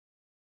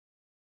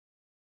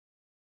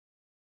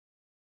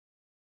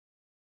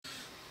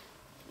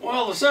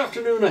Well, this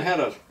afternoon I had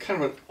a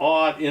kind of an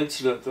odd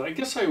incident that I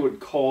guess I would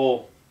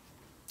call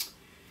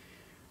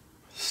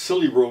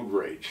silly road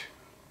rage.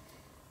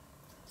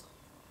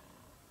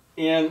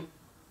 And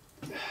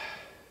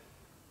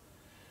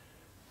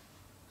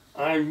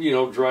I'm,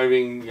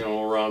 driving,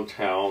 around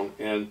town,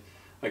 and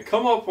I'm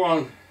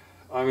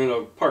in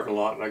a parking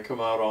lot, and I come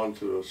out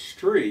onto a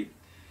street,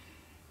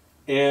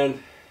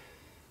 and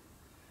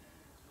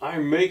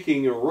I'm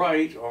making a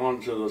right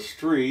onto the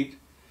street,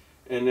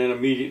 and then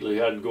immediately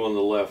had to go in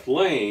the left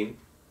lane.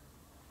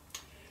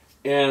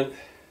 And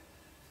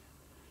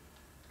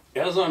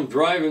as I'm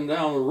driving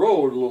down the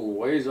road a little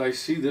ways, I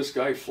see this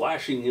guy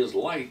flashing his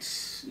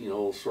lights,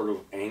 sort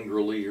of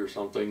angrily or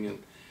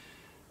something.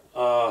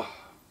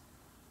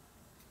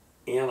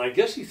 And I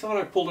guess he thought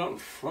I pulled out in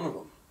front of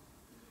him.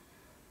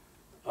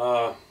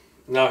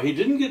 Now, he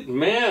didn't get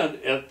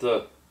mad at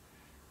the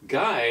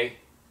guy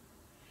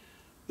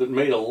that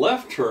made a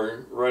left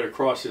turn right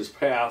across his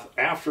path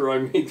after I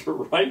made the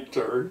right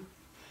turn.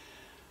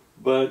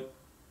 But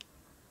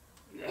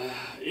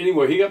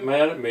anyway, he got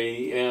mad at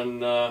me,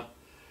 and I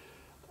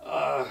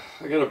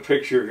got a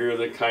picture here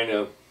that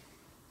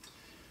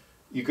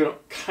you can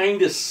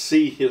kind of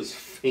see his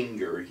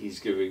finger. He's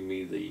giving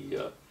me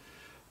the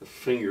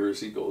finger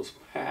as he goes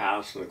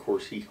past, and of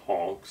course he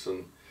honks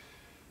and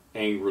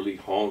angrily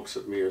honks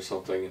at me or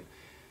something. And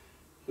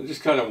I'm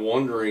just kind of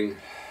wondering,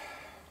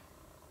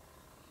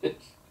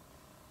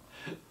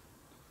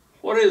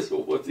 what is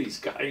it with these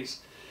guys?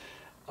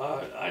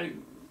 A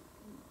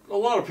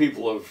lot of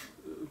people have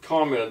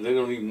commented they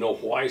don't even know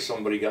why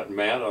somebody got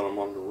mad at them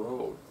on the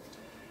road.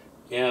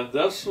 And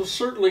that's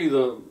certainly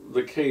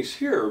the case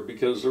here,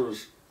 because there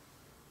was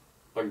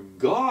a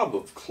gob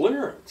of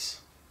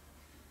clearance.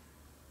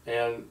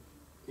 And,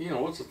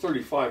 it's a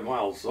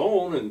 35-mile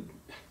zone, and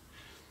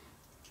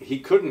he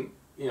couldn't,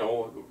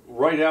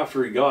 right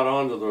after he got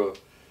onto the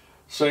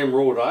same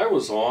road I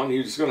was on, he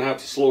was going to have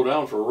to slow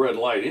down for a red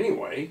light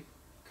anyway,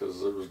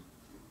 because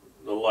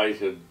the light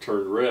had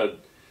turned red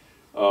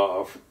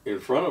in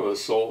front of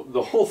us. So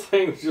the whole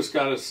thing was just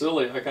kind of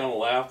silly. I kind of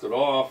laughed it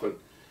off,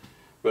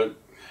 but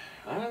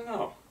I don't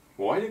know.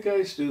 Why do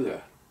guys do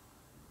that?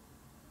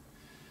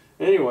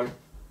 Anyway,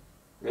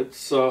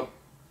 it's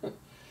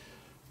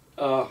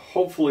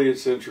hopefully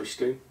it's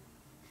interesting.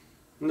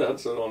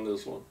 That's it on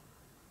this one.